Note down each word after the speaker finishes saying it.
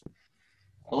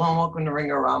Hello and welcome to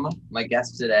Ringo Rama. My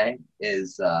guest today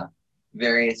is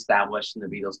very established in the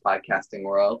Beatles podcasting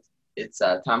world. It's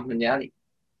Tom Hunyadi.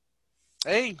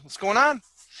 Hey, what's going on?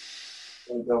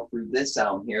 We'll go through this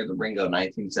album here, the Ringo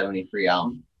 1973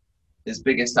 album, his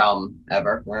biggest album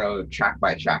ever. We're going to go track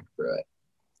by track through it.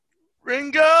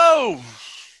 Ringo!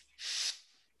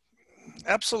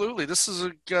 Absolutely. This is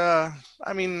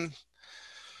I mean,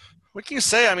 what can you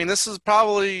say? I mean, this is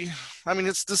probably,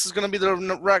 this is going to be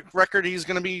the record he's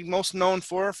going to be most known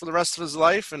for the rest of his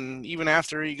life and even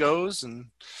after he goes. And,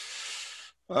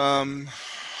 um,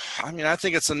 I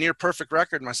think it's a near perfect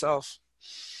record myself.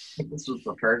 I think this was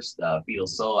the first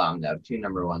Beatles solo album to have two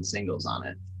number one singles on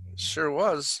it. Sure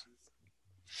was.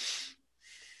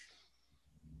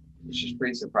 Which is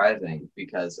pretty surprising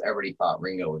because everybody thought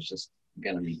Ringo was just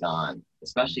going to be gone,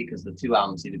 especially because the two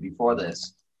albums he did before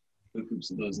this, Blue Hoops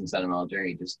the Blues and Sentimental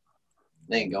Journey, just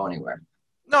they didn't go anywhere.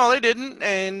 No, they didn't.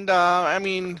 And,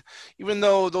 even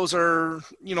though those are,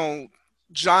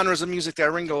 genres of music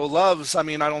that Ringo loves, I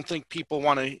don't think people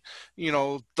want to,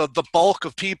 the bulk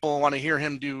of people want to hear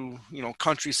him do,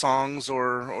 country songs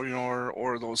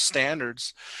or those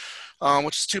standards,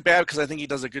 which is too bad because I think he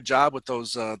does a good job with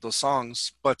those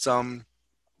songs. But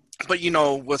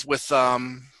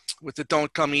with the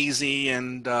Don't Come Easy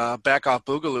and Back Off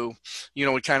Boogaloo,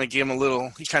 we kind of gave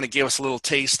him he kind of gave us a little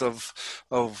taste of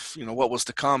what was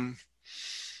to come.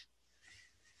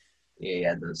 Yeah, he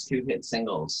had those two hit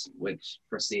singles which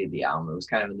preceded the album. It was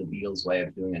kind of in the Beatles' way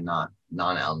of doing a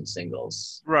non-album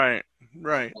singles. Right,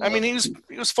 right.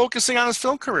 He was focusing on his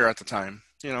film career at the time,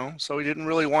 so he didn't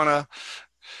really want to,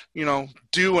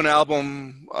 do an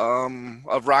album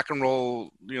of rock and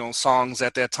roll, songs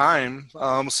at that time.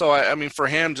 For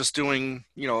him, just doing,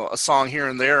 a song here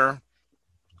and there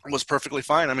was perfectly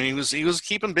fine. He was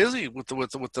keeping busy with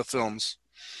the films.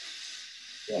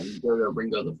 Yeah, you go to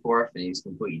Ringo the Fourth, and he's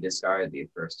completely discarded the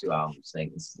first two albums,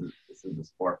 saying this is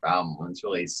his fourth album when it's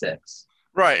really six.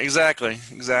 Right, exactly.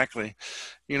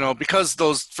 Because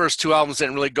those first two albums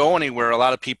didn't really go anywhere, a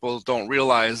lot of people don't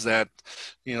realize that,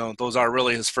 those are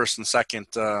really his first and second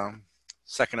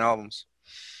albums.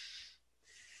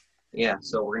 Yeah,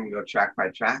 so we're gonna go track by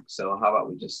track. So how about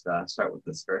we just start with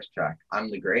this first track, "I'm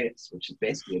the Greatest," which is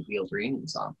basically a Beatles reunion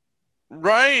song.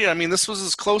 Right. This was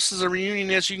as close as a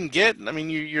reunion as you can get.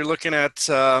 You're looking at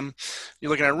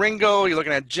Ringo, you're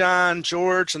looking at John,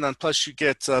 George, and then plus you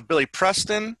get Billy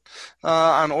Preston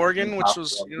on organ, which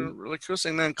was really cool.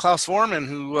 And then Klaus Voormann,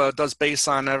 who does bass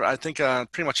on I think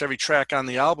pretty much every track on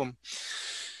the album.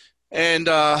 And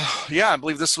I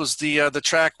believe this was the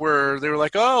track where they were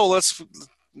like, oh, let's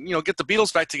get the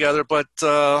Beatles back together, but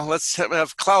let's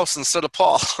have Klaus instead of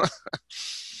Paul.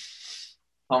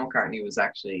 Paul McCartney was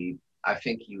actually, I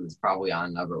think he was probably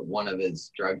on one of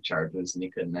his drug charges, and he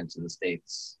couldn't enter the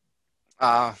States.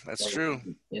 That's true.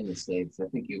 In the States, I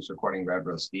think he was recording Red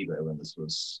Rose Fever when this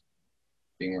was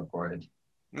being recorded.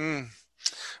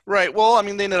 Right. Well, they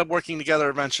ended up working together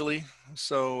eventually,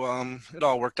 so it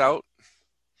all worked out.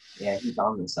 Yeah, he's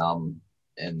on this album,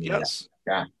 and yes,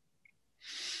 yeah.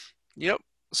 Yep.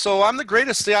 So I'm the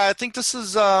Greatest. Yeah, I think this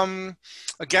is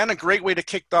again a great way to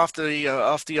kick off the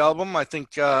album. I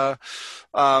think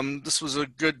this was a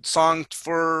good song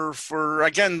for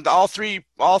again all three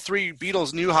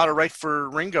Beatles knew how to write for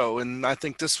Ringo, and I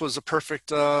think this was a perfect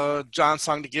John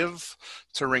song to give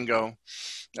to Ringo.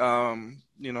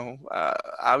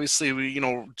 Obviously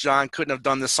John couldn't have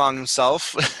done this song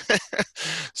himself,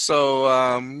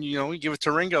 so we give it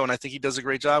to Ringo, and I think he does a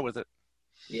great job with it.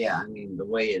 Yeah, the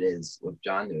way it is with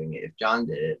John doing it, if John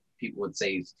did it, people would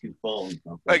say he's too full of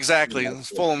himself. Exactly,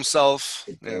 full himself.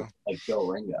 Yeah. Like Joe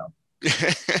Ringo.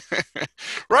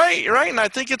 Right, and I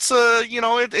think it's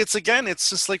it's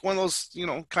just like one of those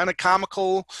kind of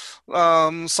comical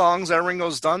songs that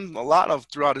Ringo's done a lot of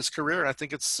throughout his career, and I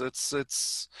think it's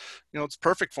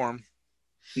perfect for him.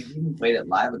 He's even played it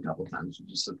live a couple times,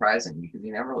 which is surprising because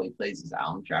he never really plays his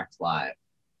album tracks live.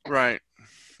 Right.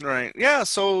 Yeah.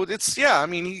 So his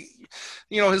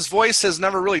voice has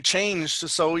never really changed,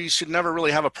 so he should never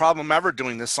really have a problem ever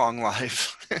doing this song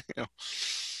live.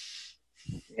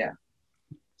 Yeah.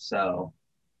 So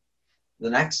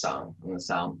the next song on this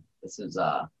album, this is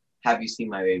 "Have You Seen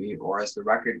My Baby?" or as the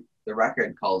record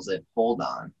calls it, "Hold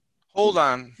On." Hold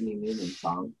On. Kenny Newman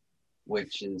song,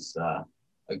 which is a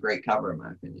great cover in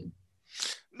my opinion.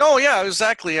 No, yeah,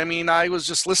 exactly. I was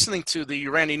just listening to the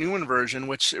Randy Newman version,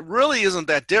 which really isn't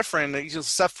that different,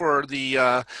 except for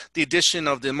the addition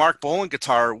of the Mark Bolan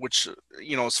guitar, which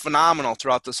is phenomenal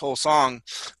throughout this whole song.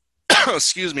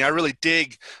 Excuse me. I really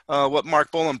dig what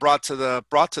Mark Bolan brought to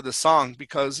the song,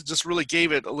 because it just really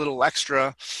gave it a little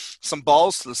extra, some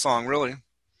balls to the song, really.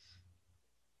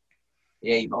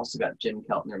 Yeah, you've also got Jim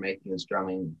Keltner making his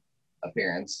drumming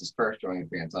appearance, his first drumming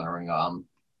appearance on a Ringo album.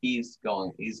 He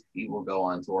will go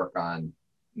on to work on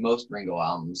most Ringo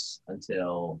albums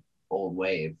until Old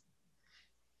Wave,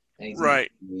 and he's even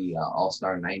Right. in the All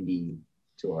Star '90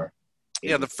 tour.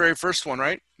 Yeah, He's the very first one,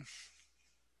 right?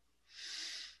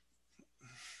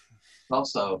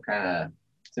 also kind of,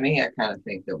 to me, I kind of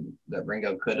think that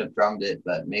Ringo could have drummed it,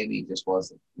 but maybe it just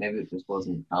wasn't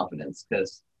confidence,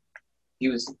 because he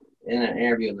was in an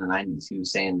interview in the '90s. He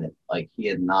was saying that like he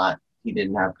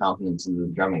didn't have confidence in the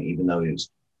drumming, even though he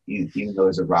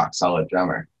was a rock solid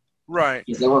drummer. Right.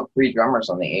 Because there were three drummers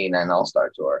on the '89 All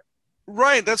Star tour.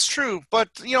 Right, that's true. But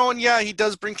and yeah, he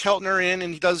does bring Keltner in,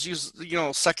 and he does use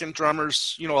second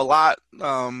drummers, a lot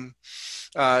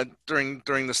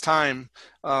during this time,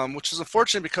 which is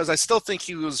unfortunate because I still think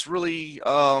he was really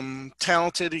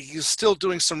talented. He's still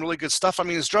doing some really good stuff. I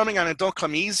mean, his drumming on "It Don't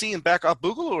Come Easy" and "Back Off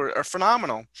Boogaloo" are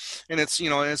phenomenal, and it's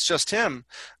just him.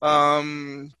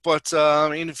 But I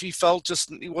mean, if he felt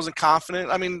just he wasn't confident,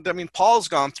 I mean, Paul's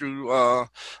gone through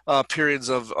periods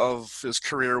of his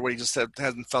career where he just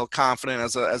hasn't felt confident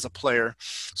as a player.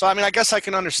 So I mean, I guess I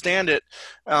can understand it.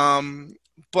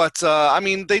 But I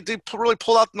mean, they really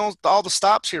pulled out all the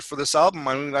stops here for this album.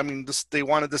 They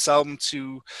wanted this album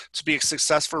to be a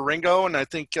success for Ringo, and I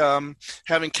think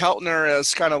having Keltner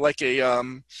as kind of like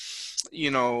a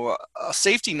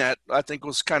safety net, I think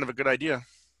was kind of a good idea.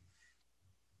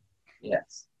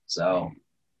 Yes. So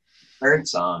third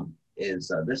song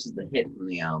is this is the hit from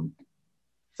the album,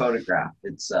 "Photograph."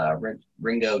 It's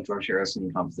Ringo George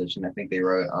Harrison composition. I think they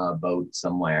wrote on a boat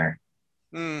somewhere,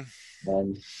 Mm.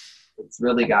 and it's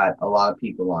really got a lot of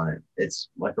people on it. It's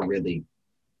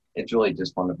really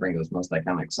just one of Ringo's most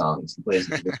iconic songs. He plays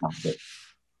it with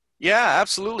Yeah,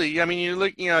 absolutely. I mean, you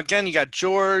look, again, you got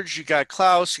George, you got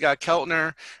Klaus, you got Keltner,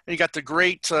 and you got the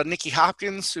great Nicky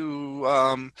Hopkins, who,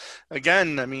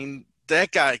 again, I mean,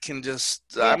 that guy can just,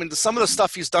 I yeah, mean, some of the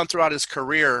stuff he's done throughout his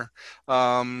career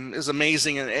is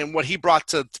amazing, and what he brought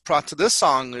to this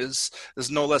song is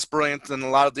no less brilliant than a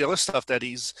lot of the other stuff that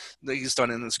he's done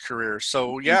in his career.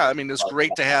 So yeah, I mean, it's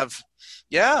great to have,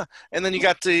 yeah, and then you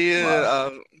got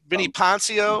the Vinnie um,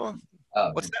 Poncio.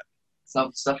 uh, What's that?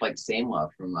 some stuff like "Same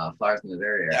Love" from Flowers in the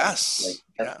Barrier. Like Yes,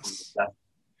 that's one of the yes. best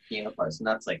piano parts, and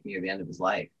that's like near the end of his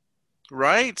life.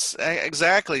 Right,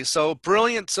 exactly. So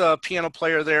brilliant piano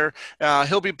player there.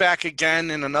 He'll be back again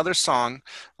in another song,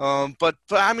 but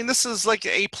I mean this is like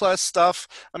A+ stuff.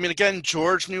 I mean again,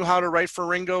 George knew how to write for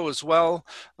Ringo as well.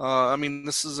 I mean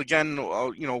this is again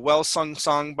well sung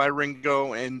song by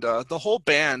Ringo, and the whole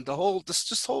band,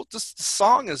 this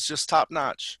song is just top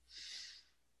notch.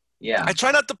 Yeah, I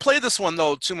try not to play this one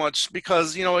though too much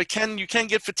because you can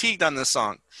get fatigued on this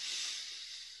song.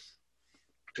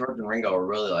 George and Ringo were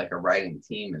really like a writing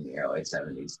team in the early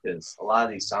 '70s, because a lot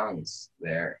of these songs,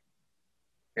 they're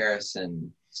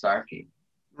Harrison Starkey.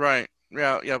 Right.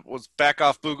 Yeah, yeah. Was Back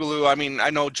Off Boogaloo. I mean, I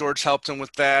know George helped him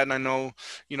with that, and I know,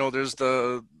 there's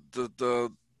the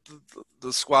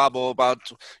squabble about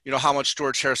how much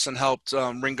George Harrison helped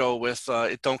Ringo with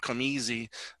 "It Don't Come Easy"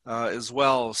 as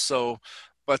well. So,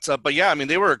 but yeah, I mean,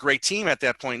 they were a great team at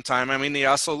that point in time. I mean, they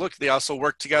also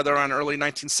worked together on early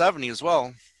 1970 as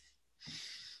well.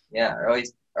 Yeah, early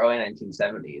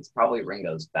 1970. It's probably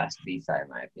Ringo's best B-side, in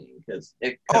my opinion, because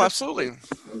it could Oh, have been absolutely.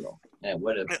 a single, and it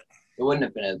wouldn't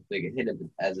have been as big a hit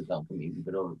as "It Don't Come Easy,"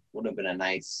 but it would have been a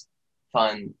nice,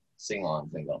 fun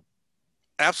sing-along single.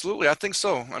 Absolutely, I think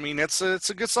so. I mean, it's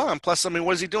a good song. Plus, I mean,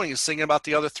 what is he doing? He's singing about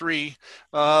the other three,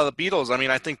 the Beatles. I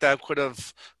mean, I think that could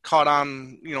have caught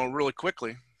on, really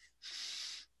quickly.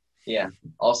 Yeah.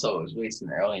 Also, it was released in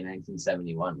early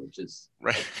 1971, which is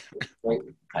Right, a great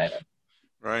title.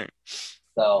 right.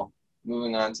 So,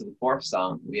 moving on to the fourth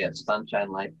song, we have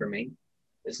 "Sunshine Light for Me."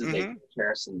 This is a Hmm.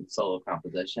 Harrison solo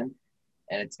composition,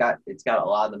 and it's got a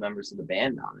lot of the members of the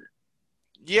band on it.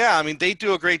 Yeah, I mean they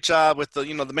do a great job with the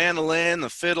mandolin, the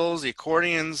fiddles, the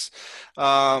accordions.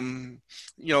 Um,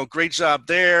 great job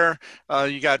there.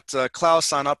 You got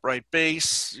Klaus on upright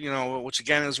bass, which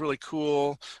again is really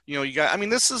cool. You got. I mean,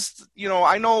 this is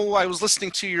I know I was listening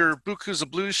to your Buku's a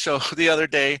Blues show the other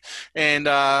day, and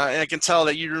I can tell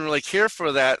that you didn't really care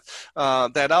for that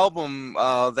album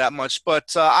that much.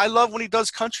 But I love when he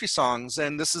does country songs,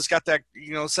 and this has got that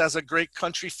this has a great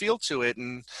country feel to it,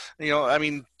 and I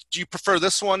mean do you prefer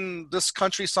this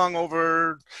country song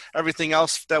over everything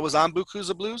else that was on Buku's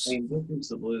I Blues? mean, Victims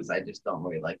the Blues, I just don't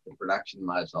really like the production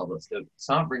much. Although still,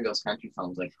 some of Ringo's country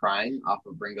songs, like "Crying" off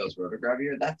of Ringo's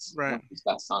Rotogravure, that's one Right. of his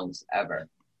best songs ever.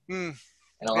 Mm,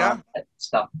 And a lot yeah. of that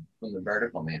stuff from the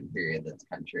Vertical Man period, that's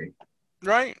country.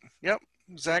 Right. Yep.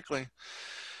 Exactly.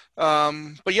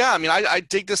 But yeah, I mean, I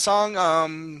dig this song.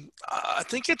 I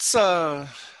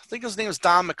think his name is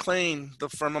Don McLean,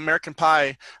 from American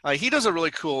Pie. He does a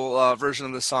really cool version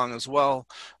of the song as well.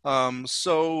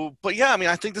 But yeah, I mean,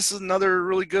 I think this is another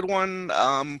really good one.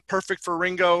 Perfect for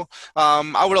Ringo.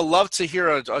 I would have loved to hear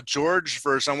a George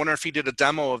version. I wonder if he did a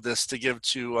demo of this to give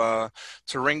to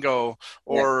Ringo,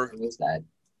 Yeah, or I missed that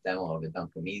demo of it.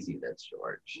 Don't Come Easy. That's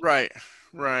George. right,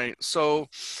 right. So,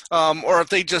 or if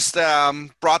they just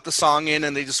brought the song in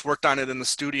and they just worked on it in the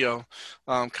studio.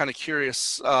 Kind of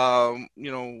curious,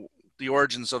 the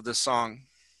origins of this song.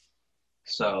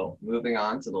 So moving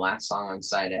on to the last song on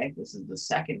side A. This is the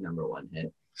second number one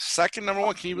hit. Second number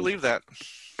one. Can you believe that?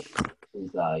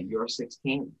 Is You're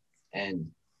 16,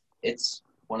 and it's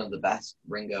one of the best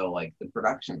Ringo. Like the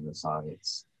production of the song,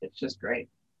 it's just great.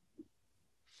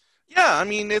 Yeah, I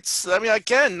mean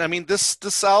again, I mean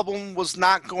this album was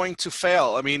not going to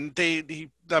fail. I mean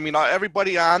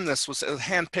everybody on this was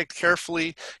handpicked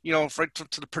carefully,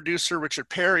 to the producer Richard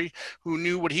Perry, who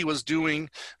knew what he was doing.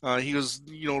 He was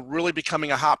really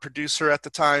becoming a hot producer at the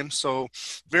time, so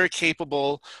very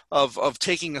capable of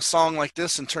taking a song like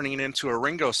this and turning it into a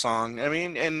Ringo song. I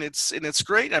mean, and it's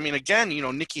great. I mean, again,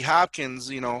 Nicky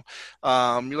Hopkins, you're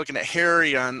looking at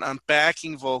Harry on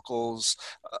backing vocals.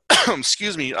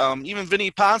 Excuse me, even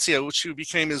Vinnie Poncia, which who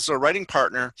became his writing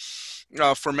partner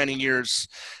for many years,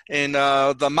 and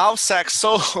the mouth sax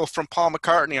solo from Paul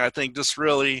McCartney, I think, just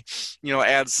really,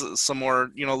 adds some more,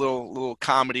 little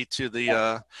comedy to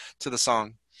the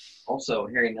song. Also,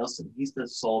 Harry Nilsson, he's the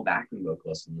sole backing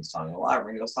vocalist in the song. A lot of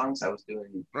Ringo songs, I was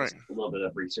doing Right, a little bit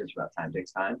of research about Time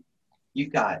Takes Time.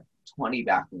 You've got 20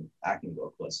 backing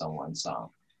vocalists on one song.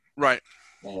 right,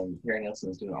 And Harry Nilsson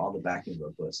is doing all the backing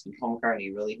vocalists. And Paul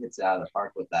McCartney really hits it out of the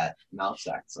park with that mouth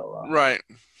sax solo. right.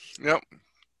 Yep.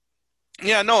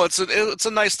 Yeah, no, it's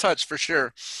a nice touch for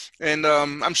sure, and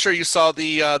I'm sure you saw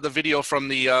the video from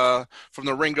the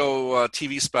Ringo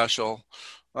TV special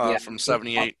Yeah, from it's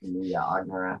 '78. the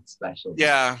Agnarat special.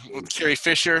 Yeah, with Carrie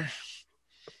Fisher.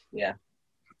 Yeah,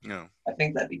 Yeah, I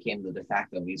think that became the de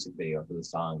facto music video for the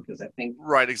song because I think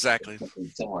right, there's exactly.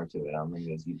 something similar to it on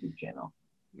Ringo's YouTube channel.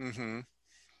 Hmm.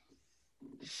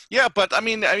 Yeah, but I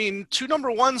mean, two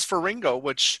number ones for Ringo,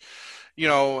 which, you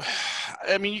know,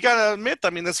 I mean, you gotta admit, I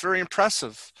mean, that's very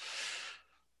impressive.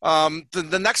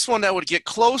 The next one that would get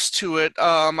close to it,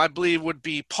 I believe, would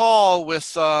be Paul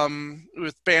with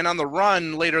Band on the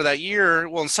Run later that year.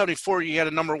 Well, in '74, you had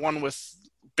a number one with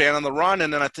Band on the Run,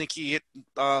 and then I think he hit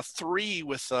three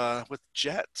with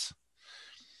Jet.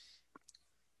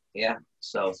 Yeah.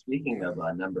 So speaking of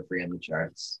number three on the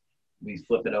charts, we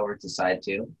flip it over to side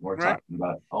two. We're Right? talking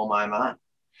about Oh My My.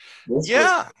 This was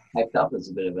Yeah. hyped up as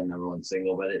a bit of a number one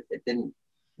single, but it didn't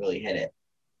really hit it.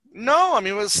 No, I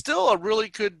mean, it was still a really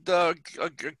good,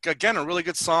 again, a really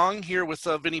good song here with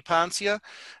Vinnie Poncia,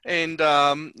 and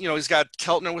he's got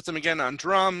Keltner with him again on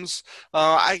drums.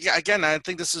 Again, I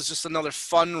think this is just another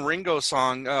fun Ringo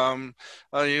song.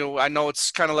 I know it's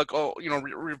kind of like,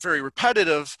 very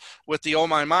repetitive with the Oh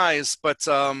My My's, but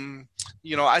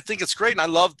I think it's great, and I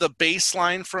love the bass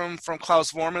line from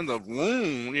Klaus Vormann, the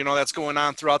boom, that's going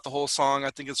on throughout the whole song. I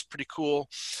think it's pretty cool,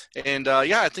 and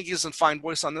yeah, I think he's in fine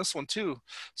voice on this one too.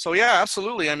 So yeah,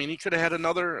 absolutely. I mean, he could have had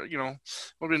another. Would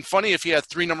have been funny if he had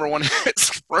three number one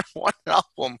hits for one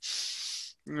album.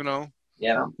 You know.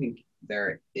 Yeah, I don't think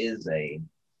there is a.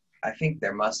 I think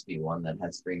there must be one that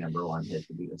has three number one hits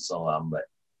to be a solo album, but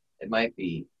it might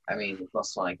be. I mean, the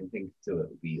closest one I can think to it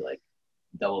would be like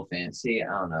Double Fantasy.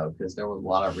 I don't know because there was a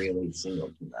lot of release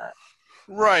singles from that.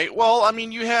 Right. Well, I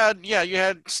mean, you had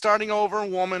Starting Over,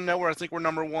 Woman, that were, I think, were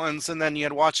number ones, and then you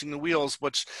had Watching the Wheels,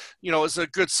 which is a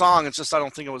good song. It's just I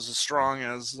don't think it was as strong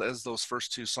as those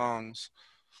first two songs.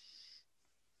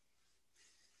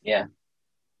 Yeah,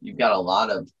 you've got a lot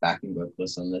of backing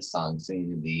vocalists on this song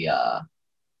singing the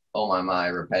 "Oh My My"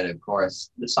 repetitive chorus.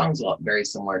 The song's very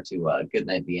similar to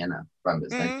 "Goodnight Vienna" from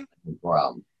his Hmm. 1994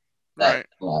 album. That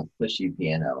Right. pushy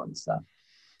piano and stuff.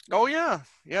 Oh yeah,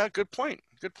 yeah. Good point.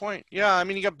 Good point. Yeah, I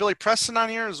mean, you got Billy Preston on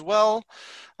here as well.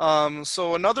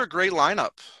 So another great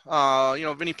lineup.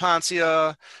 Vinnie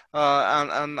Poncia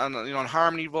on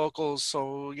harmony vocals.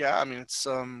 So yeah, I mean, it's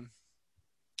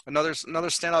another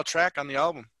standout track on the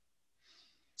album.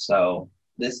 So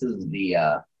this is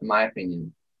in my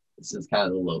opinion, this is kind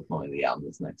of the low point of the album.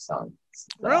 This next song, it's,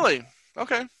 Really?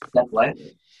 Okay. Step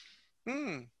Lightly,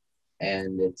 Hmm.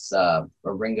 and it's a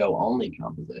Ringo only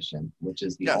composition, which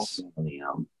is the only Yes. one on the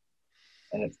album,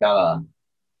 and it's got a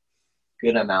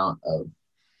good amount of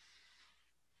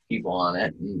people on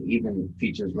it, and even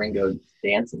features Ringo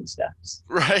dancing steps.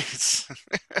 Right.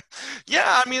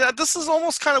 Yeah, I mean, this is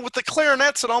almost kind of with the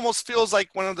clarinets. It almost feels like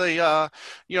one of the,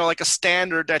 like a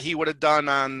standard that he would have done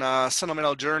on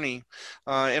Sentimental Journey,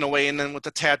 in a way, and then with the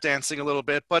tap dancing a little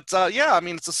bit. But yeah, I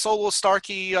mean, it's a solo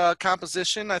Starkey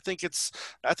composition. I think it's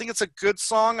a good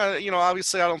song.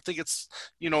 Obviously, I don't think it's,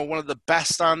 one of the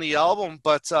best on the album,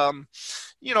 but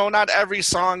not every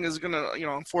song is gonna,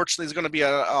 unfortunately, is gonna be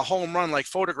a home run like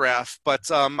Photograph. But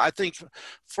I think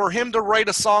for him to write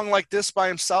a song like this by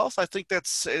himself, I think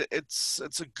it's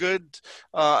a good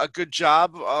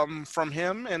job from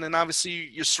him. And then obviously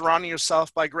you're surrounding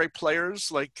yourself by great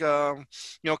players like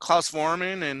Klaus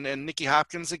Vorman and Nicky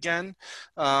Hopkins again.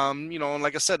 And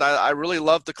like I said, I really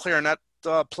love the clarinet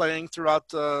playing throughout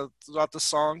the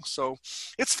song, so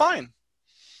it's fine.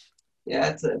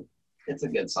 Yeah, it's a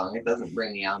good song. It doesn't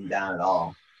bring the album down at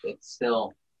all. It's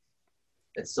still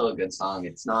a good song.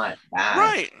 It's not bad.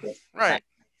 Right, It's right.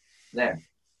 there.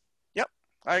 Yep,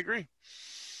 I agree.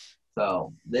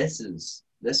 So this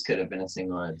could have been a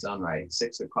single in its own right.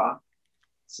 6 o'clock.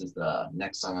 This is the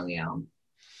next song on the album.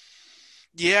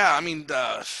 Yeah, I mean,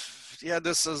 yeah,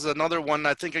 this is another one.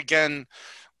 I think again,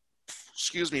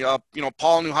 excuse me,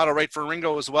 Paul knew how to write for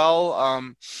Ringo as well.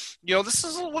 This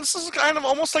is kind of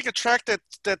almost like a track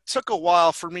that took a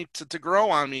while for me to grow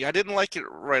on me. I didn't like it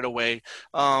right away.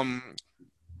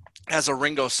 As a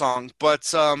Ringo song,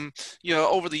 but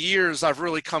over the years I've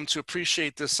really come to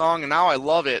appreciate this song, and now I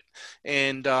love it.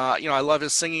 And I love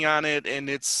his singing on it, and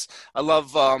I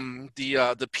love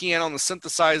the piano and the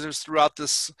synthesizers throughout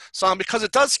this song, because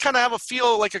it does kind of have a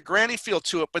feel like a granny feel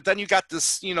to it, but then you got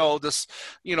this techno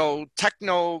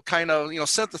kind of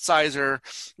synthesizer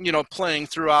playing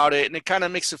throughout it, and it kind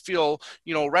of makes it feel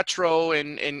retro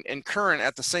and current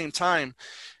at the same time.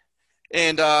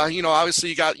 And obviously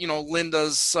you got Linda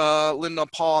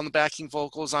Paul on the backing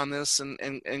vocals on this,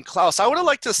 and Klaus. I would have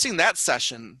liked to have seen that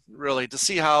session, really, to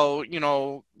see how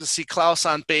to see Klaus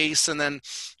on bass, and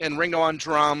Ringo on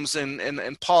drums,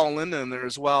 and Paul and Linda in there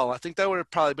as well. I think that would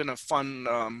have probably been a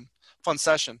fun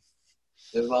session.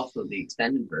 There's also the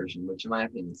extended version, which in my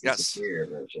opinion is the Yes. superior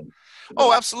version.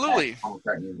 Oh, absolutely. Paul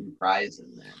McCartney reprise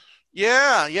in there.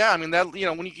 Yeah. I mean that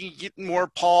when you can get more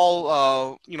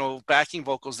Paul, backing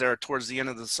vocals there towards the end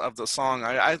of the song,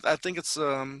 I think I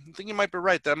think you might be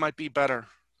right. That might be better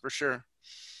for sure.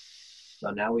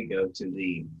 So now we go to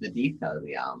the deep cut of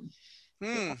the album,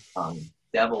 Hmm. song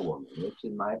 "Devil Woman," which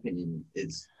in my opinion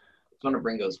is it's one of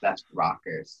Ringo's best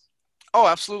rockers. Oh,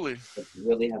 absolutely. It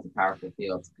really has a powerful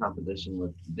feel. It's a composition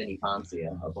with Vinnie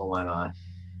Poncia of Oh My My,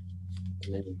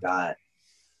 and then you've got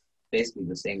basically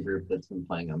the same group that's been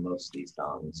playing on most of these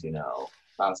songs.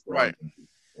 Possible Right.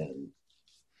 and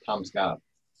Tom Scott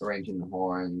arranging the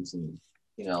horns, and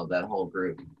that whole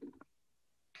group.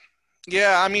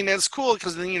 Yeah, I mean it's cool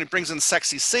because then it brings in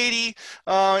Sexy Sadie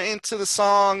into the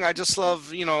song. I just love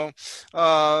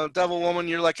Devil Woman,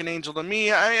 You're Like an Angel to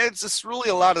Me. It's just really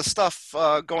a lot of stuff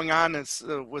going on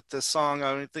with this song.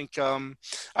 I think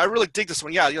I really dig this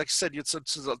one. Yeah, like you said, it's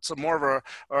a more of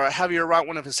a heavier rock,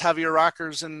 one of his heavier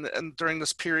rockers and during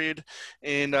this period,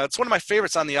 and it's one of my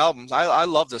favorites on the albums. I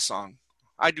love this song.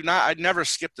 I'd never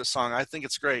skip this song. I think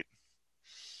it's great.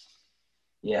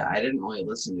 Yeah, I didn't really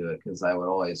listen to it because I would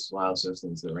always, when I was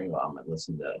listening to the Ringo album, I'd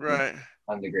listen to Right.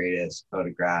 I'm the Greatest,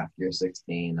 Photograph, You're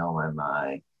 16, Oh My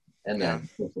My, and Yeah. then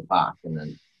Flip the Pop, and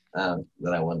then I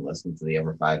wouldn't listen to the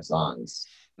other 5 songs.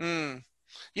 Mm. So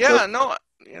Yeah, no,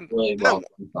 and really yeah, well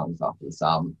done songs off of this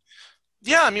album.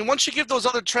 yeah, I mean, once you give those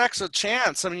other tracks a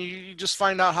chance, I mean, you just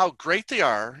find out how great they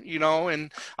are.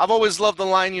 And I've always loved the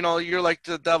line, you're like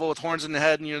the devil with horns in the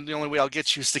head, and the only way I'll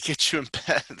get you is to get you in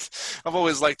bed. I've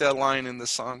always liked that line in this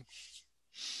song.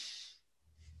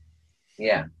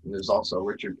 Yeah, and there's also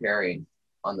Richard Perry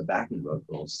on the backing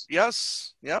vocals.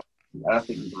 Yes, yep, I don't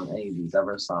think he's on any of these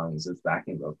other songs as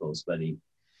backing vocals, but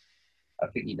I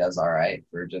think he does all right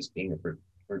for just being the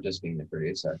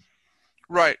producer.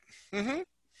 right. Mm-hmm.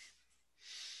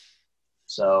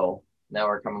 So now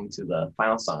we're coming to the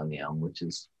final song on the album, which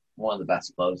is one of the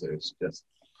best closers just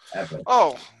ever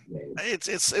Oh, made.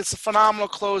 it's a phenomenal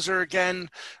closer again.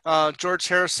 George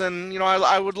Harrison.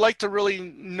 I would like to really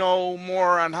know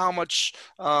more on how much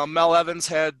Mel Evans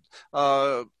had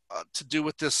to do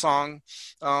with this song.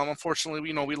 Unfortunately,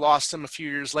 we lost him a few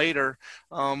years later.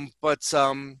 But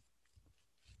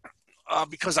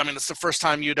because I mean it's the first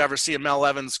time you'd ever see a Mel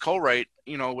Evans co-write,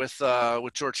 with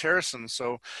George Harrison.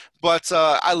 So, but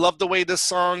I love the way this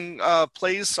song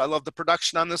plays. I love the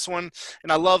production on this one, and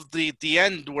I love the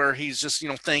end where he's just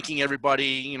thanking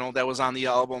everybody that was on the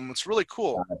album. It's really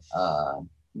cool.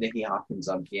 Nicky Hopkins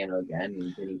on piano again,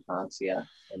 and Vinny Poncia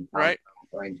and Tom Right.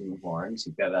 arranging the horns.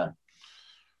 You've got a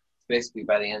basically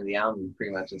by the end of the album, you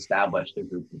pretty much established a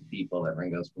group of people that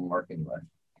Ringo's been working with.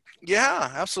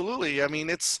 Yeah, absolutely. I mean,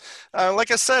 it's like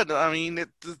I said. I mean,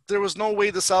 there was no way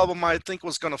this album I think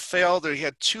was going to fail. They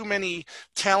had too many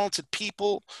talented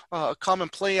people come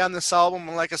and play on this album.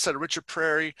 And like I said, Richard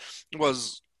Prairie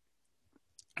was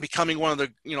becoming one of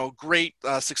the great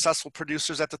successful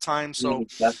producers at the time. So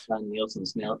That's on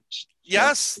Nielsen's Snail.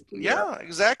 yes, yeah,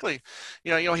 exactly. He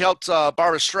helped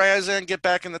Barbra Streisand get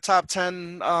back in the top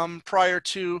 10 prior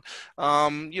to,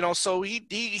 so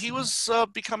he was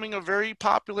becoming a very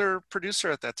popular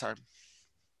producer at that time.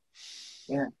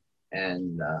 Yeah,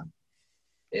 and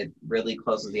it really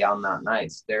closes the album out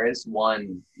nice. There is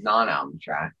one non-album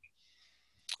track.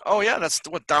 Oh yeah, that's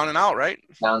what Down and Out, right?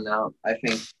 Down and Out. I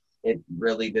think it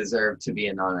really deserved to be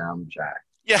a non-album track.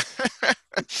 Yeah.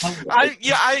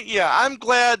 I'm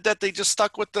glad that they just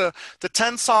stuck with the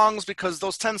 10 songs, because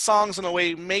those 10 songs in a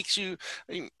way makes you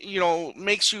yearn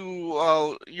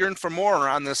for more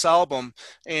on this album.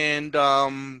 And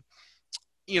Down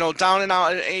and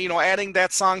Out, adding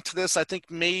that song to this, I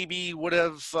think maybe would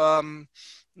have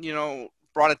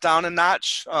brought it down a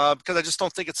notch, because I just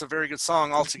don't think it's a very good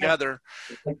song altogether.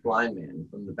 It's like Blind Man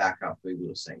from the Back Off Big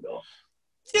Blue single.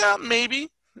 Yeah, maybe,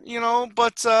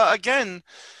 but again,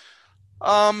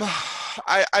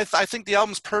 I think the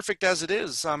album's perfect as it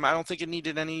is. I don't think it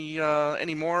needed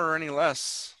any more or any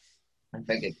less. I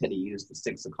think it could have used the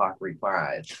 6 o'clock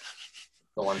reprise.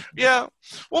 The one. Yeah,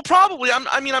 well, probably.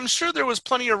 I'm sure there was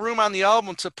plenty of room on the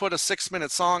album to put a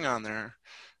 6-minute song on there.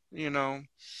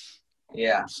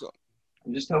 Yeah. So.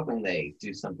 I'm just hoping they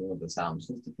do something with this album.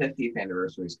 Since the 50th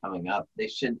anniversary is coming up, they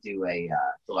should do a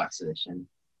deluxe edition.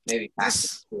 Maybe pack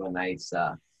it to a nice,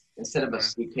 instead of a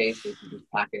suitcase, they should just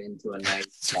pack it into a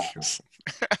nice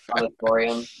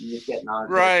auditorium. You just get an auditorium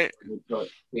right. To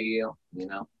you,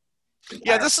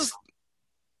 Yeah, this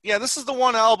is the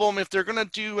one album, if they're going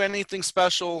to do anything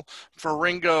special for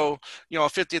Ringo, a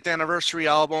 50th anniversary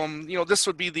album, this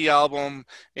would be the album.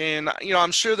 And,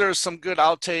 I'm sure there's some good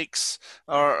outtakes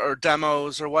or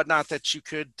demos or whatnot that you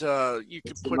could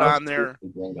put on there.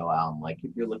 Ringo album. Like,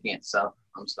 if you're looking at stuff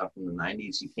from the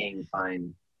 90s, you can't even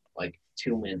find like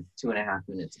 2.5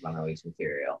 minutes of unreleased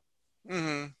material.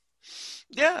 Mm-hmm.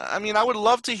 Yeah, I would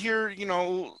love to hear,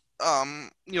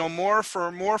 more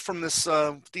from this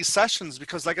these sessions,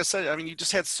 because like I said, you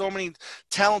just had so many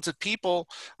talented people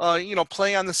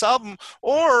play on this album.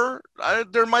 Or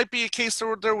there might be a case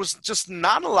where there was just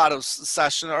not a lot of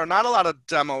session or not a lot of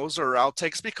demos or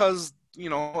outtakes, because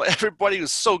everybody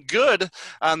was so good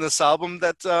on this album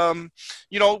that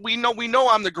we know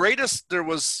I'm the Greatest. There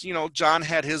was John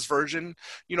had his version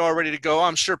ready to go.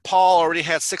 I'm sure Paul already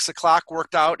had 6 o'clock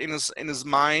worked out in his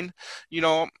mind.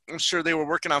 I'm sure they were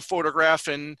working on Photograph,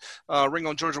 and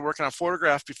Ringo and George were working on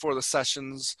Photograph before the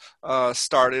sessions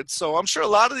started. So I'm sure a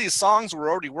lot of these songs were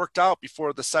already worked out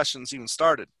before the sessions even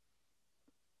started.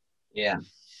 Yeah,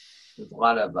 there's a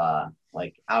lot of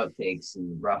like outtakes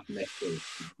and rough mixes.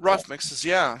 Rough mixes,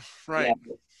 yeah, right. Yeah,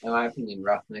 in my opinion,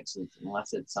 rough mixes,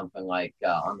 unless it's something like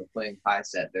on the Flaming Pie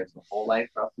set, there's a Whole Life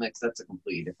rough mix. That's a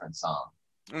completely different song.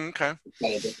 Okay. It's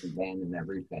got a different band and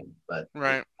everything, but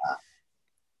right.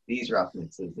 These rough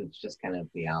mixes, it's just kind of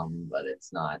the album, but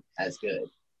it's not as good.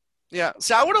 Yeah,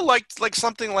 see, I would have liked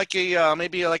something like a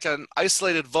maybe like an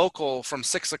isolated vocal from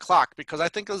 6 o'clock, because I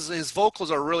think his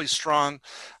vocals are really strong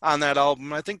on that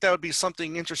album. I think that would be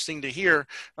something interesting to hear,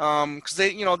 because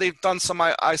they've done some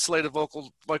isolated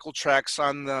vocal tracks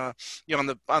on the on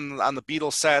the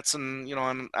Beatles sets, and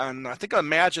and I think I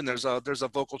imagine there's a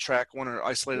vocal track, one or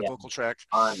isolated vocal track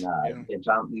on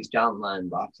these John Lennon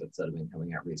box sets that have been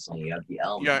coming out recently. You have the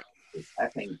Elm. Yeah. I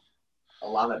think a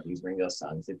lot of these Ringo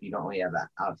songs, if you don't really have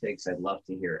outtakes, I'd love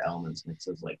to hear Elman's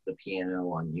mixes, like the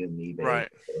piano on You and Me, Baby. Right.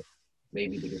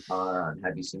 Maybe the guitar on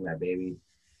Have You Seen My Baby.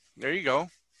 There you go.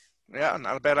 Yeah,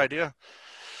 not a bad idea.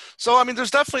 So,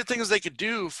 there's definitely things they could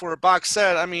do for a box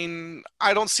set. I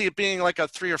don't see it being like a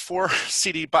 3 or 4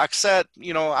 CD box set.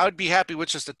 I would be happy with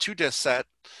just a 2-disc set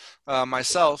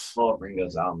myself. All of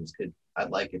Ringo's albums I'd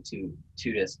like a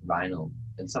 2-disc vinyl.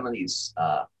 And some of these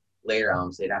later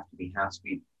albums, they'd have to be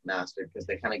half-speed mastered, because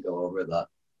they kind of go over the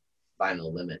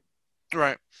vinyl limit.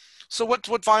 Right. So what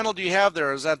vinyl do you have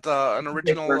there? Is that an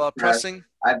original pressing?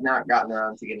 I've not gotten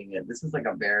around to getting it. This is like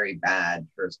a very bad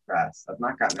first press. I've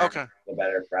not gotten around to a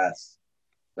better press.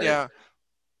 But yeah.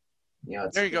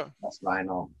 It's there you go. Best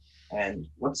vinyl. And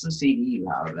what's the CD you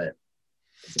have of it?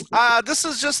 This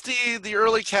is just the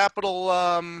early Capitol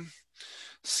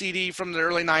CD from the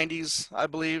early '90s, I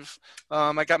believe.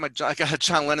 I got a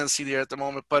John Lennon CD at the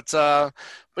moment, but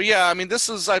yeah, I mean, this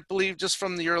is, I believe, just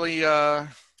from the early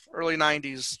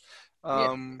 '90s. Yeah,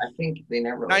 Um, I think they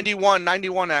never like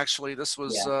 91 actually. This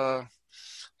was yeah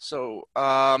so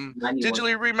 91.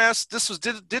 This was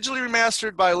digitally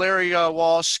remastered by Larry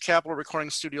Walsh, Capitol Recording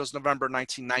Studios, November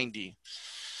 1990.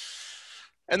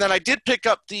 And then I did pick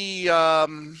up I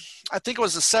think it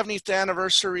was the 70th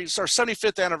anniversary, or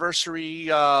 75th anniversary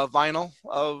vinyl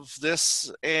of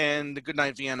this and the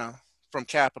Goodnight Vienna from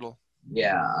Capitol.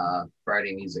 Yeah,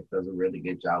 Friday Music does a really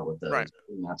good job with Right.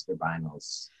 those remaster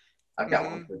vinyls. I've got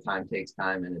one Mm-hmm. for Time Takes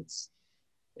Time, and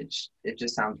it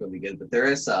just sounds really good. But there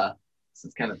is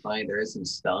it's kind of funny. There is some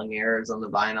spelling errors on the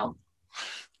vinyl.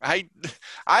 I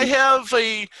I have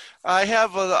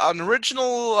an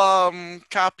original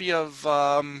copy of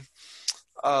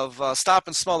Stop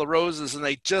and Smell the Roses, and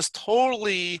they just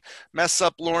totally mess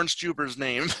up Lawrence Juber's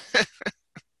name.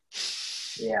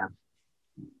 Yeah,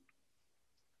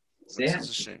 so Which yeah, is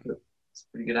a shame. it's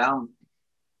a pretty good album.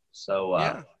 So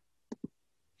Yeah.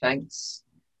 thanks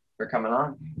for coming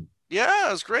on. Yeah,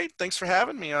 it was great. Thanks for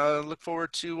having me. I look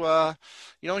forward to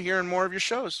hearing more of your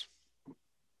shows.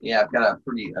 Yeah, I've got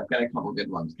a couple good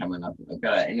ones coming up. I've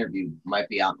got an interview, might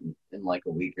be out in like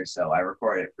a week or so. I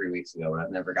recorded it 3 weeks ago, but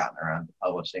I've never gotten around to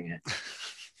publishing it.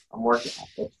 I'm working.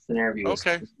 It's an interview with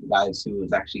Okay. the guys who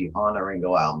was actually on a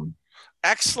Ringo album.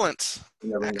 Excellent. In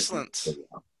the Ringo Excellent.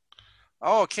 video.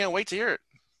 Oh, can't wait to hear it.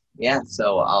 Yeah,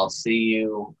 so I'll see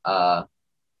you. I'll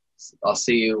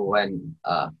see you when.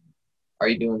 Are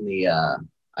you doing the?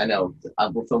 I know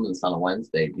we're filming this on a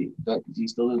Wednesday. Do you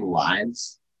still do the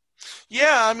lives?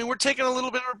 Yeah, I mean, we're taking a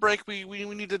little bit of a break. We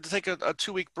needed to take a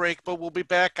 2 week break, but we'll be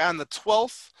back on the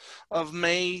 12th of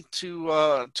May to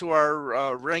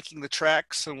our ranking the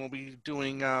tracks, and we'll be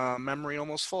doing Memory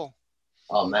Almost Full.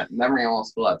 Oh, Memory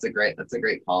Almost Full. That's a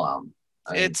great call out.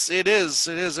 I mean, It is.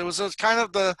 It was kind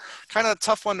of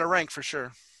tough one to rank for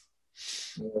sure.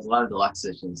 there's a lot of deluxe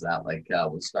editions that, like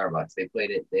with Starbucks, they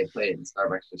played it. They played it in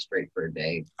Starbucks just straight for a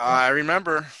day. I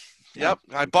remember. Yeah. Yep,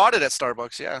 I bought it at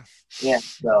Starbucks. Yeah. Yeah.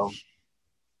 So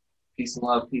peace and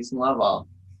love. Peace and love, all.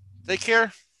 Take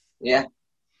care. Yeah.